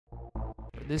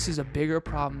This is a bigger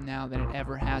problem now than it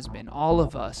ever has been. All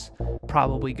of us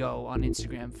probably go on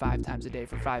Instagram 5 times a day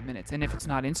for 5 minutes. And if it's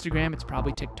not Instagram, it's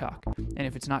probably TikTok. And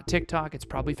if it's not TikTok, it's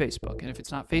probably Facebook. And if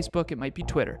it's not Facebook, it might be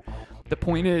Twitter. The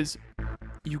point is,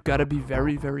 you got to be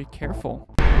very, very careful.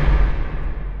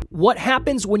 What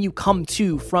happens when you come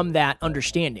to from that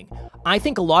understanding? I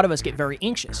think a lot of us get very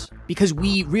anxious because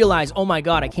we realize, oh my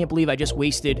God, I can't believe I just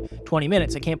wasted 20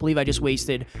 minutes. I can't believe I just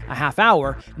wasted a half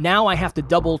hour. Now I have to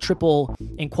double, triple,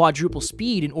 and quadruple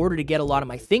speed in order to get a lot of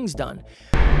my things done.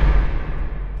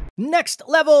 Next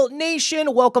Level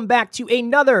Nation, welcome back to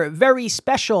another very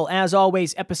special, as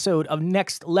always, episode of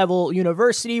Next Level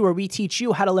University, where we teach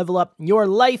you how to level up your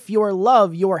life, your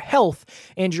love, your health,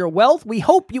 and your wealth. We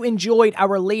hope you enjoyed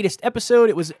our latest episode.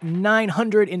 It was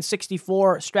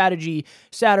 964 Strategy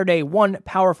Saturday, one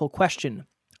powerful question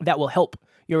that will help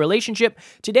your relationship.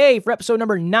 Today, for episode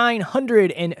number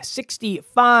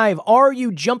 965, are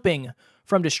you jumping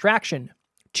from distraction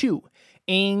to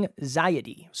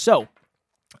anxiety? So,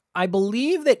 I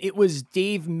believe that it was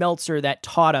Dave Meltzer that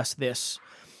taught us this,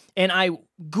 and I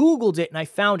Googled it and I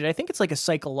found it. I think it's like a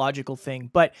psychological thing,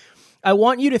 but I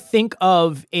want you to think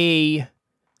of a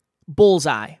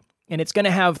bullseye, and it's going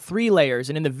to have 3 layers,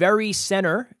 and in the very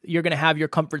center, you're going to have your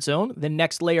comfort zone. The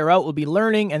next layer out will be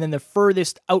learning, and then the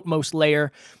furthest outmost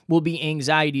layer will be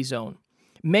anxiety zone.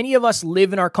 Many of us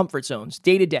live in our comfort zones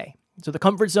day to day. So the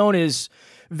comfort zone is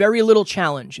very little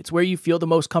challenge. It's where you feel the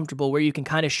most comfortable, where you can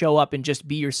kind of show up and just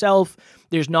be yourself.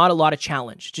 There's not a lot of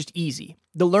challenge, just easy.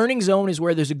 The learning zone is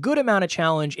where there's a good amount of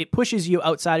challenge. It pushes you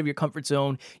outside of your comfort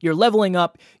zone. You're leveling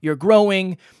up, you're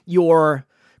growing, you're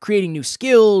creating new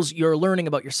skills, you're learning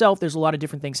about yourself. There's a lot of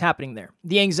different things happening there.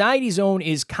 The anxiety zone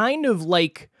is kind of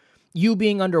like you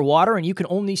being underwater, and you can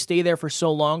only stay there for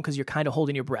so long because you're kind of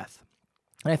holding your breath.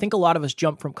 And I think a lot of us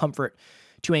jump from comfort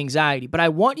to anxiety. But I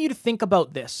want you to think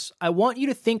about this. I want you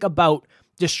to think about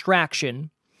distraction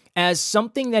as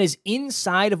something that is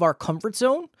inside of our comfort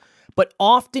zone, but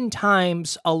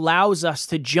oftentimes allows us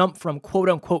to jump from quote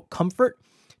unquote comfort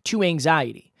to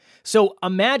anxiety. So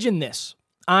imagine this.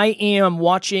 I am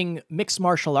watching mixed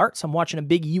martial arts. I'm watching a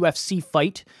big UFC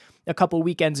fight a couple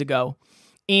weekends ago.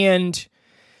 And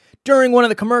during one of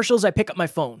the commercials, I pick up my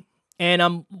phone and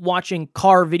I'm watching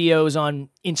car videos on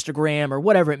Instagram or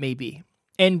whatever it may be.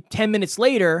 And 10 minutes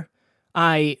later,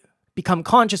 I become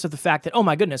conscious of the fact that, oh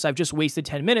my goodness, I've just wasted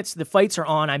 10 minutes. The fights are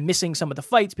on. I'm missing some of the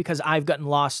fights because I've gotten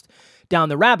lost down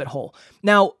the rabbit hole.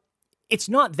 Now, it's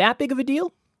not that big of a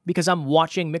deal because I'm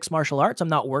watching mixed martial arts. I'm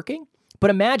not working. But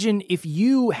imagine if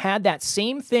you had that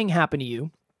same thing happen to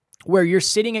you where you're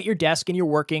sitting at your desk and you're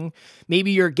working. Maybe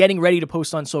you're getting ready to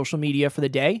post on social media for the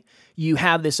day. You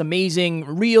have this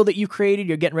amazing reel that you created.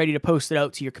 You're getting ready to post it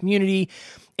out to your community.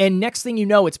 And next thing you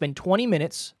know, it's been 20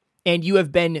 minutes and you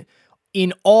have been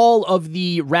in all of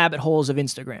the rabbit holes of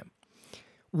Instagram.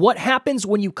 What happens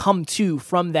when you come to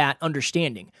from that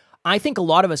understanding? I think a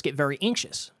lot of us get very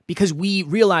anxious because we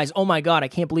realize, oh my God, I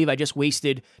can't believe I just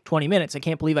wasted 20 minutes. I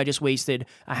can't believe I just wasted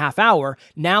a half hour.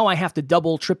 Now I have to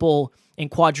double, triple, and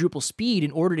quadruple speed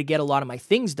in order to get a lot of my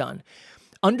things done.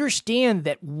 Understand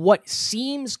that what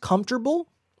seems comfortable,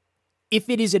 if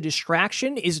it is a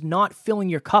distraction, is not filling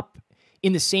your cup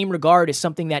in the same regard as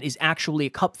something that is actually a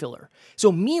cup filler.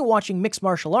 So me watching mixed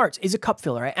martial arts is a cup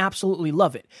filler. I absolutely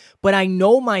love it. But I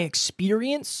know my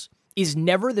experience is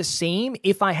never the same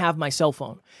if I have my cell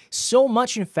phone. So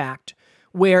much, in fact,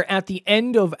 where at the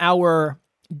end of our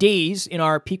days in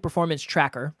our peak performance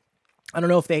tracker, I don't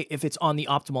know if it's on the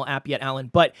Optimal app yet, Alan,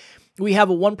 but we have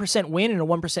a 1% win and a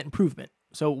 1% improvement.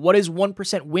 So what is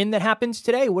 1% win that happens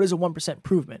today? What is a 1%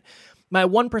 improvement? My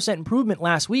 1% improvement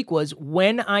last week was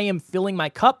when I am filling my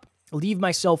cup, leave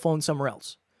my cell phone somewhere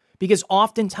else. Because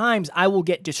oftentimes I will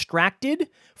get distracted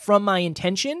from my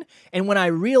intention. And when I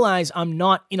realize I'm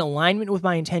not in alignment with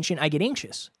my intention, I get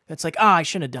anxious. It's like, I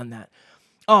shouldn't have done that.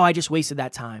 Oh, I just wasted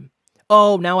that time.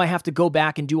 Oh, now I have to go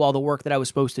back and do all the work that I was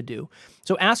supposed to do.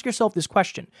 So ask yourself this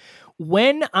question.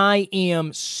 When I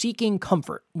am seeking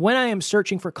comfort, when I am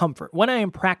searching for comfort, when I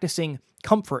am practicing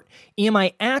comfort, am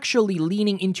I actually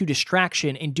leaning into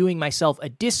distraction and doing myself a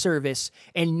disservice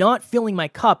and not filling my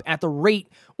cup at the rate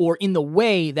or in the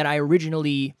way that I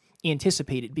originally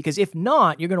anticipated? Because if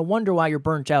not, you're going to wonder why you're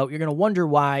burnt out. You're going to wonder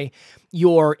why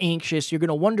you're anxious. You're going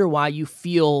to wonder why you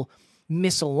feel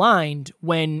misaligned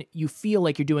when you feel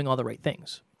like you're doing all the right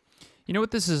things. You know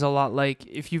what this is a lot like?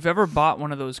 If you've ever bought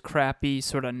one of those crappy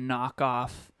sort of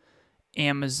knockoff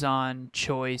Amazon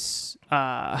choice,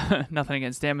 nothing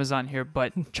against Amazon here,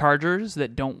 but chargers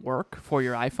that don't work for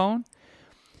your iPhone,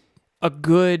 a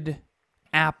good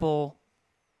Apple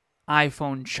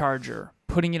iPhone charger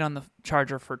putting it on the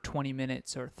charger for 20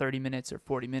 minutes or 30 minutes or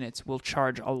 40 minutes will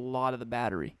charge a lot of the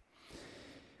battery.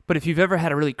 But if you've ever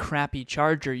had a really crappy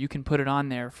charger, you can put it on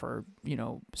there for,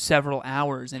 several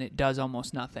hours and it does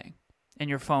almost nothing. And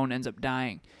your phone ends up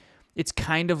dying. It's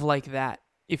kind of like that.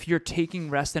 If you're taking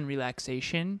rest and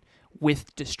relaxation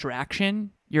with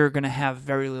distraction, you're going to have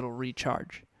very little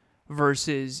recharge.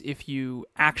 Versus if you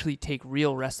actually take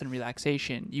real rest and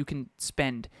relaxation, you can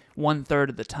spend 1/3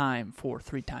 of the time for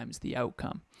 3 times the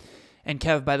outcome. And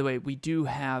Kev, by the way, we do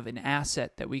have an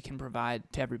asset that we can provide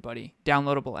to everybody,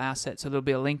 downloadable asset. So there'll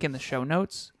be a link in the show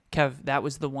notes. Kev, that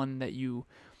was the one that you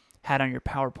had on your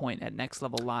PowerPoint at Next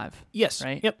Level Live. Yes.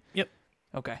 Right? Yep.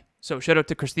 Okay. So shout out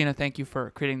to Christina. Thank you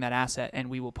for creating that asset. And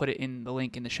we will put it in the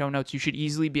link in the show notes. You should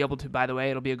easily be able to, by the way,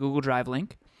 it'll be a Google Drive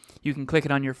link. You can click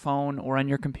it on your phone or on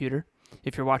your computer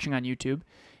if you're watching on YouTube.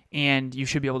 And you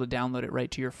should be able to download it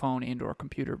right to your phone and or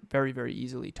computer very, very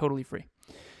easily. Totally free.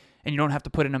 And you don't have to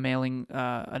put in a mailing,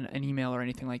 an email or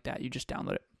anything like that. You just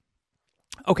download it.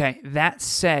 Okay, that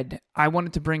said, I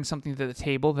wanted to bring something to the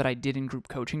table that I did in group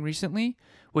coaching recently,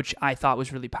 which I thought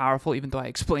was really powerful, even though I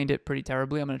explained it pretty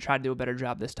terribly. I'm going to try to do a better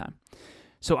job this time.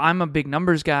 So I'm a big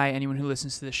numbers guy. Anyone who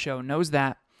listens to this show knows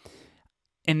that.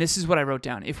 And this is what I wrote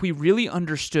down. If we really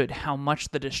understood how much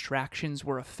the distractions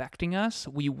were affecting us,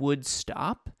 we would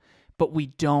stop, but we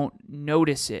don't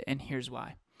notice it. And here's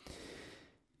why.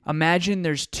 Imagine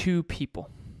there's 2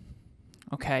 people.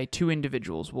 Okay, 2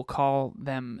 individuals. We'll call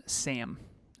them Sam.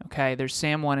 Okay, there's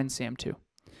Sam 1 and Sam 2.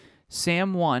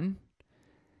 Sam 1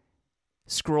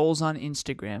 scrolls on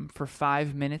Instagram for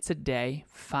 5 minutes a day,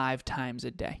 5 times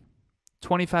a day.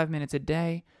 25 minutes a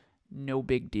day, no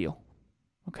big deal.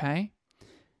 Okay?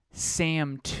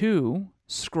 Sam 2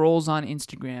 scrolls on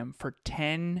Instagram for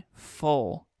 10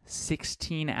 full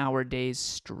 16-hour days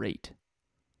straight.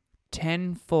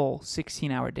 10 full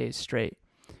 16-hour days straight.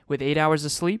 With 8 hours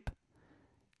of sleep,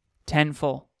 10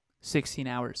 full 16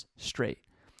 hours straight.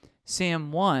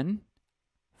 Sam 1,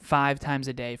 5 times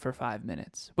a day for 5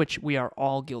 minutes, which we are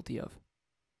all guilty of.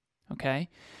 Okay?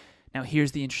 Now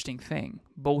here's the interesting thing.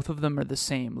 Both of them are the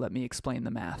same. Let me explain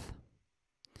the math.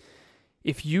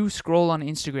 If you scroll on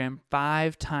Instagram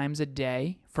 5 times a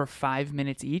day for 5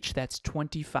 minutes each, that's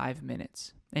 25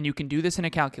 minutes. And you can do this in a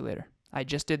calculator. I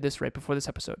just did this right before this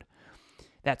episode.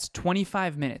 That's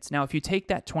 25 minutes. Now, if you take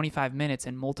that 25 minutes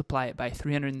and multiply it by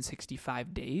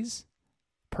 365 days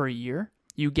per year,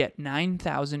 you get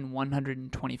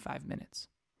 9,125 minutes.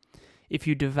 If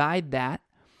you divide that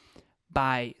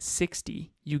by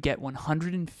 60, you get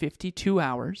 152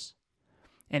 hours.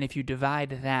 And if you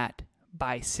divide that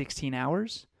by 16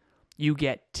 hours, you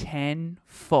get 10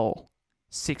 full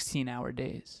 16-hour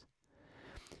days.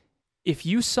 If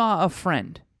you saw a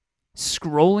friend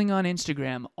scrolling on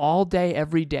Instagram all day,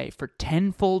 every day for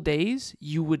 10 full days,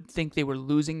 you would think they were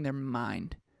losing their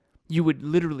mind. You would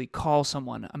literally call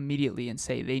someone immediately and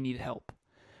say they need help.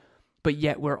 But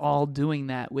yet we're all doing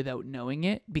that without knowing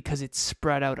it because it's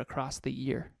spread out across the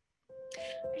year.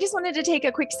 I just wanted to take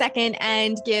a quick second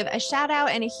and give a shout out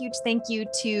and a huge thank you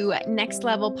to Next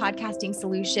Level Podcasting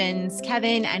Solutions,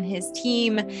 Kevin and his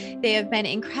team. They have been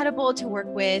incredible to work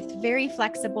with, very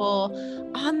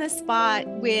flexible, on the spot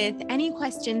with any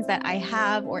questions that I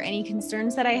have or any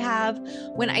concerns that I have.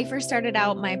 When I first started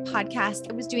out my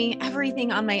podcast, I was doing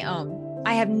everything on my own.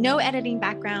 I have no editing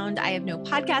background. I have no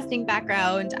podcasting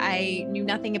background. I knew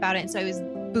nothing about it. And so I was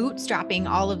bootstrapping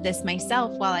all of this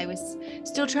myself while I was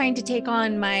still trying to take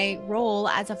on my role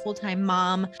as a full-time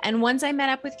mom. And once I met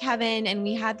up with Kevin and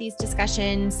we had these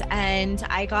discussions and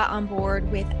I got on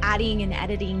board with adding an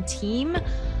editing team,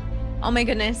 oh my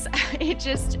goodness, it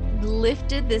just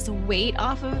lifted this weight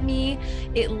off of me.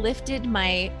 It lifted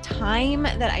my time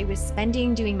that I was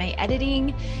spending doing my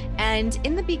editing. And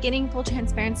in the beginning, full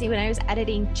transparency, when I was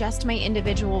editing just my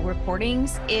individual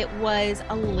recordings, it was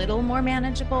a little more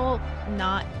manageable,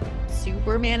 not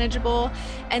super manageable.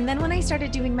 And then when I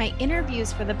started doing my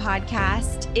interviews for the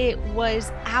podcast, it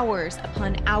was hours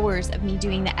upon hours of me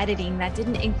doing the editing that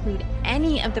didn't include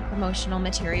any of the promotional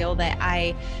material that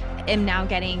I am now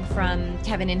getting from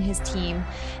Kevin and his team.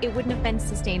 It wouldn't have been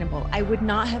sustainable. I would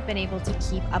not have been able to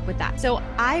keep up with that. So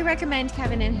I recommend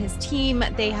Kevin and his team.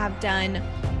 They have done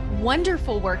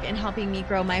wonderful work in helping me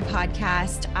grow my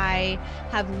podcast. I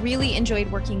have really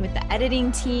enjoyed working with the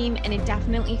editing team, and it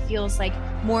definitely feels like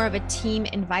more of a team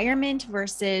environment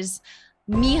versus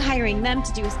me hiring them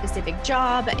to do a specific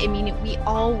job. I mean, we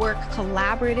all work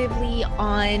collaboratively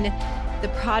on the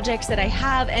projects that I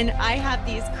have. And I have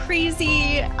these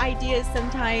crazy ideas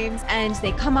sometimes, and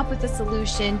they come up with a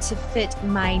solution to fit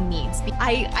my needs.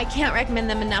 I can't recommend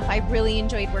them enough. I really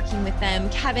enjoyed working with them.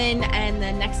 Kevin and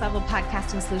the Next Level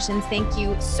Podcasting Solutions, thank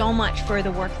you so much for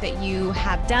the work that you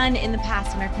have done in the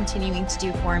past and are continuing to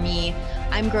do for me.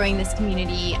 I'm growing this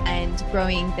community and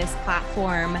growing this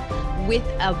platform with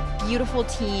a beautiful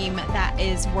team that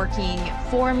is working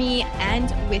for me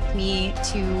and with me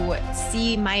to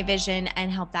see my vision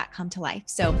and help that come to life.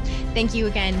 So thank you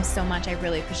again so much. I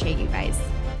really appreciate you guys.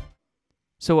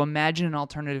 So imagine an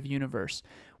alternative universe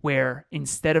where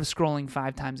instead of scrolling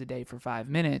 5 times a day for 5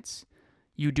 minutes,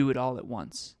 you do it all at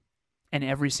once. And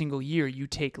every single year you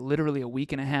take literally a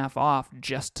week and a half off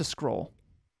just to scroll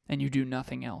and you do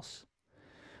nothing else.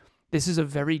 This is a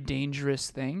very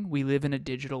dangerous thing. We live in a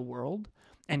digital world,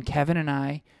 and Kevin and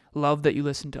I love that you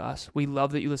listen to us. We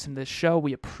love that you listen to this show.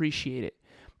 We appreciate it.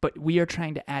 But we are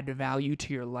trying to add value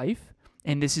to your life,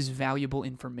 and this is valuable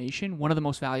information. One of the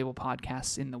most valuable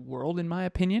podcasts in the world, in my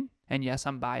opinion. And yes,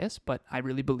 I'm biased, but I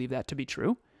really believe that to be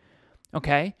true.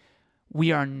 Okay?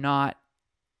 We are not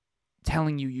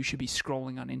telling you should be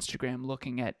scrolling on Instagram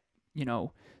looking at,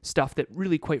 stuff that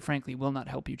really, quite frankly, will not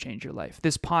help you change your life.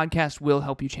 This podcast will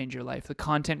help you change your life. The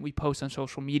content we post on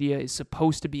social media is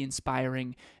supposed to be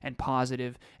inspiring and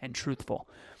positive and truthful.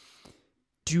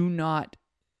 Do not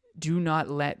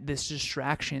let these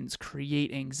distractions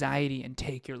create anxiety and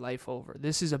take your life over.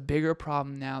 This is a bigger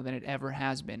problem now than it ever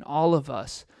has been. All of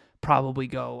us probably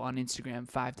go on Instagram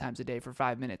 5 times a day for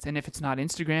 5 minutes. And if it's not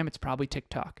Instagram, it's probably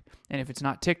TikTok. And if it's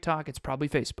not TikTok, it's probably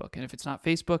Facebook. And if it's not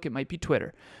Facebook, it might be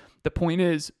Twitter. The point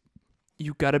is,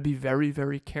 you got to be very,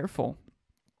 very careful.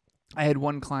 I had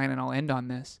one client, and I'll end on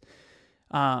this.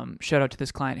 Shout out to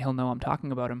this client. He'll know I'm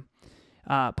talking about him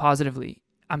positively.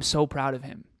 I'm so proud of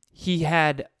him. He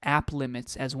had app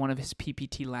limits as one of his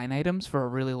PPT line items for a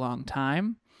really long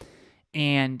time.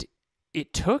 And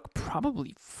it took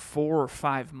probably 4 or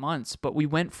 5 months, but we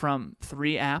went from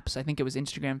 3 apps. I think it was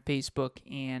Instagram, Facebook,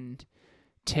 and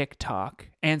TikTok,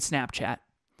 and Snapchat,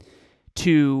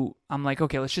 to, I'm like,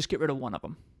 okay, let's just get rid of one of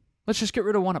them. Let's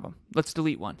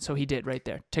delete one. So he did right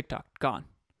there. TikTok, gone.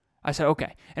 I said,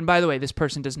 okay. And by the way, this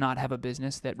person does not have a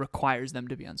business that requires them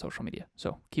to be on social media.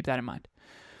 So keep that in mind.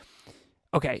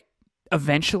 Okay.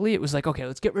 Eventually it was like, okay,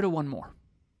 let's get rid of one more.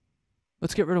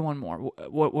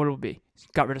 What will it be?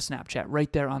 Got rid of Snapchat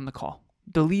right there on the call.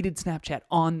 Deleted Snapchat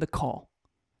on the call.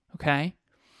 Okay.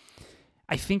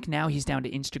 I think now he's down to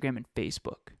Instagram and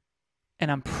Facebook.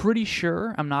 And I'm pretty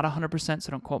sure, I'm not 100%, so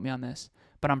don't quote me on this,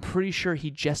 but I'm pretty sure he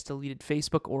just deleted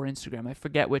Facebook or Instagram. I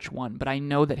forget which one, but I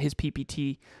know that his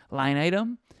PPT line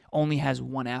item only has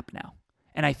 1 app now.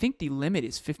 And I think the limit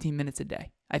is 15 minutes a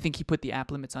day. I think he put the app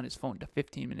limits on his phone to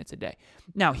 15 minutes a day.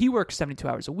 Now, he works 72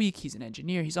 hours a week. He's an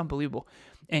engineer. He's unbelievable.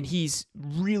 And he's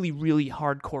really, really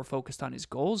hardcore focused on his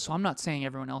goals. So I'm not saying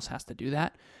everyone else has to do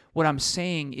that. What I'm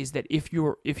saying is that if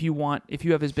you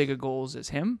have as big a goals as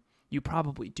him, you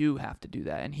probably do have to do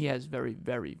that. And he has very,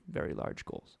 very, very large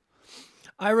goals.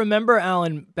 I remember,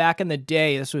 Alan, back in the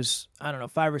day, this was,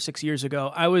 5 or 6 years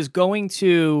ago, I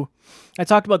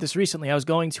talked about this recently. I was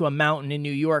going to a mountain in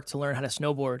New York to learn how to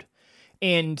snowboard.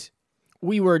 And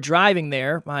we were driving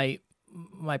there, my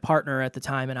partner at the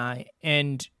time and I,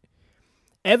 and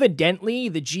evidently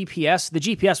the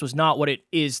GPS was not what it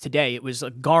is today. It was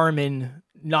a Garmin,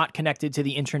 not connected to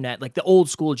the internet, like the old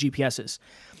school GPSs.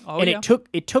 Oh, and yeah.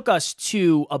 It took us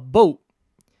to a boat,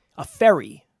 a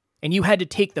ferry, and you had to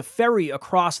take the ferry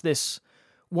across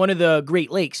one of the Great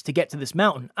Lakes to get to this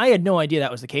mountain. I had no idea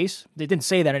that was the case. They didn't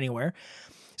say that anywhere.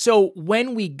 So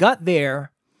when we got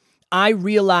there, I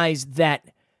realized that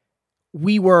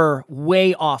we were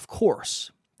way off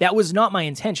course. That was not my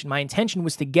intention. My intention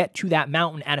was to get to that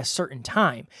mountain at a certain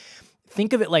time.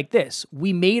 Think of it like this.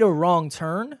 We made a wrong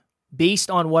turn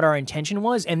based on what our intention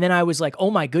was, and then I was like,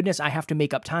 oh my goodness, I have to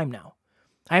make up time now.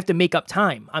 I have to make up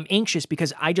time. I'm anxious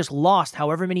because I just lost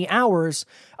however many hours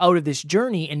out of this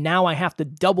journey, and now I have to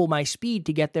double my speed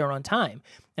to get there on time.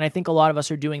 And I think a lot of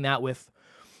us are doing that with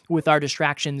our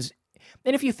distractions.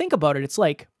 And if you think about it, it's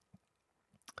like,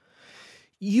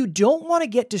 you don't want to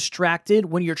get distracted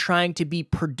when you're trying to be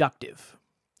productive.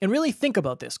 And really think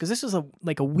about this, because this is a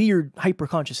weird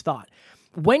hyper-conscious thought.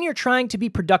 When you're trying to be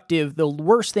productive, the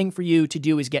worst thing for you to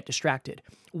do is get distracted.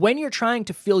 When you're trying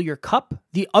to fill your cup,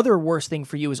 the other worst thing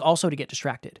for you is also to get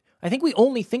distracted. I think we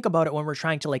only think about it when we're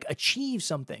trying to achieve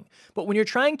something. But when you're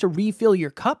trying to refill your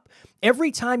cup,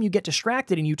 every time you get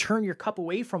distracted and you turn your cup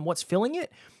away from what's filling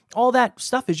it, all that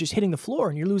stuff is just hitting the floor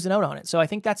and you're losing out on it. So I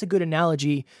think that's a good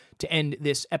analogy to end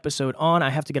this episode on. I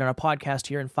have to get on a podcast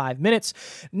here in 5 minutes.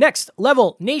 Next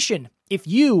Level Nation, if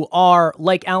you are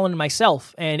like Alan and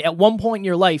myself, and at one point in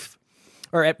your life,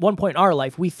 or at one point in our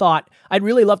life, we thought, I'd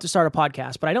really love to start a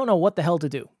podcast, but I don't know what the hell to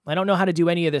do. I don't know how to do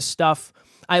any of this stuff.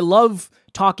 I love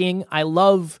talking. I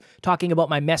love talking about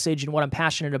my message and what I'm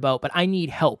passionate about, but I need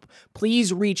help.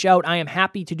 Please reach out. I am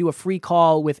happy to do a free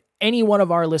call with any one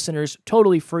of our listeners,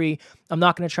 totally free. I'm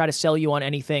not going to try to sell you on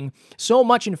anything. So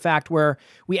much, in fact, where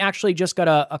we actually just got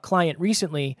a client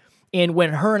recently, and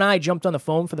when her and I jumped on the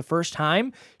phone for the first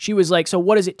time, she was like, so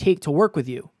what does it take to work with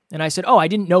you? And I said, oh, I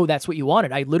didn't know that's what you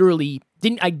wanted. I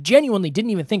genuinely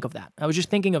didn't even think of that. I was just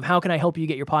thinking of how can I help you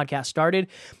get your podcast started?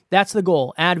 That's the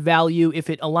goal. Add value. If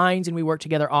it aligns and we work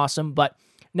together, awesome. But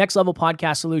Next Level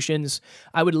Podcast Solutions,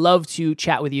 I would love to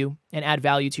chat with you and add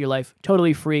value to your life.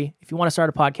 Totally free. If you want to start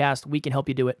a podcast, we can help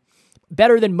you do it.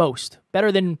 Better than most.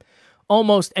 Better than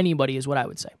almost anybody is what I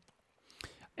would say.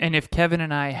 And if Kevin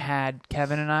and I had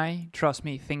Kevin and I, trust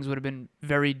me, things would have been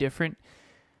very different.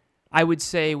 I would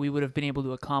say we would have been able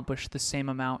to accomplish the same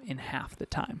amount in half the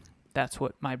time. That's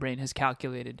what my brain has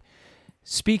calculated.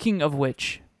 Speaking of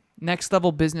which, Next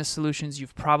Level Business Solutions,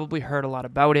 you've probably heard a lot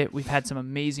about it. We've had some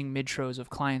amazing mid-tros of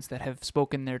clients that have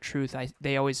spoken their truth.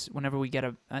 They always, whenever we get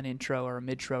an intro or a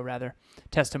mid-tro rather,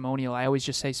 testimonial, I always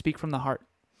just say, speak from the heart.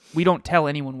 We don't tell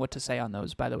anyone what to say on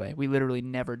those, by the way. We literally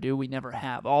never do. We never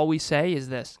have. All we say is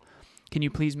this: can you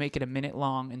please make it a minute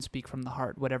long and speak from the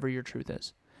heart, whatever your truth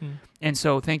is? And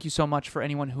so thank you so much for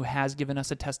anyone who has given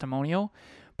us a testimonial.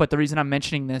 But the reason I'm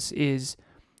mentioning this is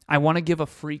I want to give a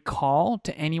free call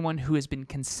to anyone who has been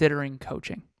considering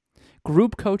coaching.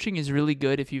 Group coaching is really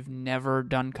good if you've never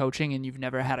done coaching and you've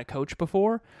never had a coach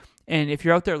before. And if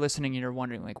you're out there listening and you're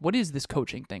wondering, like, what is this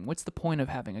coaching thing? What's the point of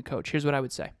having a coach? Here's what I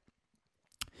would say.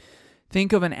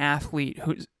 Think of an athlete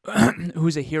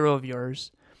who's a hero of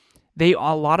yours. A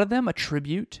lot of them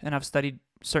attribute, and I've studied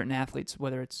certain athletes,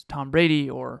 whether it's Tom Brady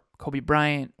or Kobe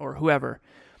Bryant or whoever,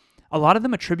 a lot of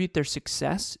them attribute their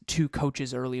success to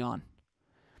coaches early on.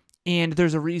 And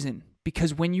there's a reason,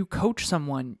 because when you coach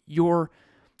someone, you're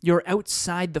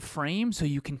outside the frame so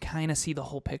you can kind of see the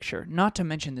whole picture. Not to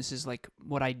mention this is like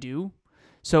what I do.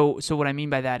 So what I mean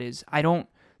by that is I don't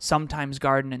sometimes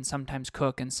garden and sometimes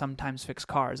cook and sometimes fix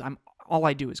cars. All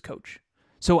I do is coach.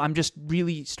 So I'm just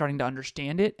really starting to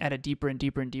understand it at a deeper and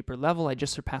deeper and deeper level. I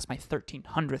just surpassed my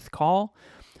 1300th call.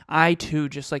 I too,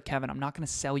 just like Kevin, I'm not going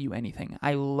to sell you anything.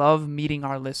 I love meeting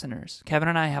our listeners. Kevin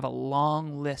and I have a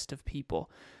long list of people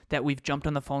that we've jumped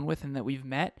on the phone with and that we've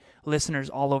met, listeners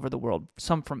all over the world.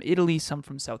 Some from Italy, some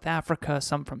from South Africa,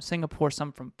 some from Singapore,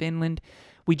 some from Finland.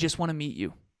 We just want to meet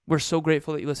you. We're so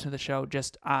grateful that you listen to the show.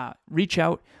 Just reach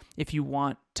out if you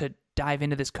want to dive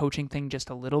into this coaching thing just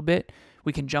a little bit.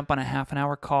 We can jump on a half an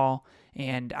hour call,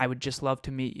 and I would just love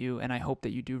to meet you, and I hope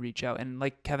that you do reach out. And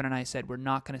like Kevin and I said, we're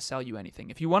not going to sell you anything.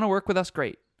 If you want to work with us,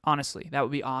 great. Honestly, that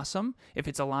would be awesome. If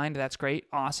it's aligned, that's great.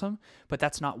 Awesome. But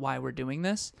that's not why we're doing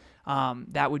this.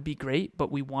 That would be great,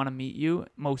 but we want to meet you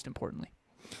most importantly.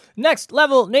 Next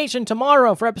Level Nation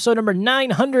tomorrow for episode number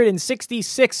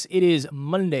 966. It is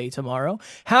Monday tomorrow.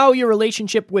 How your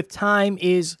relationship with time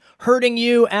is hurting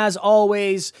you. As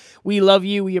always, we love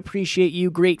you. We appreciate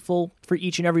you. Grateful for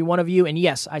each and every one of you. And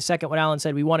yes, I second what Alan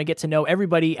said. We want to get to know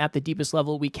everybody at the deepest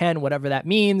level we can, whatever that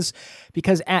means,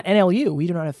 because at NLU, we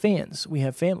do not have fans. We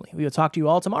have family. We will talk to you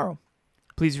all tomorrow.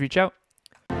 Please reach out.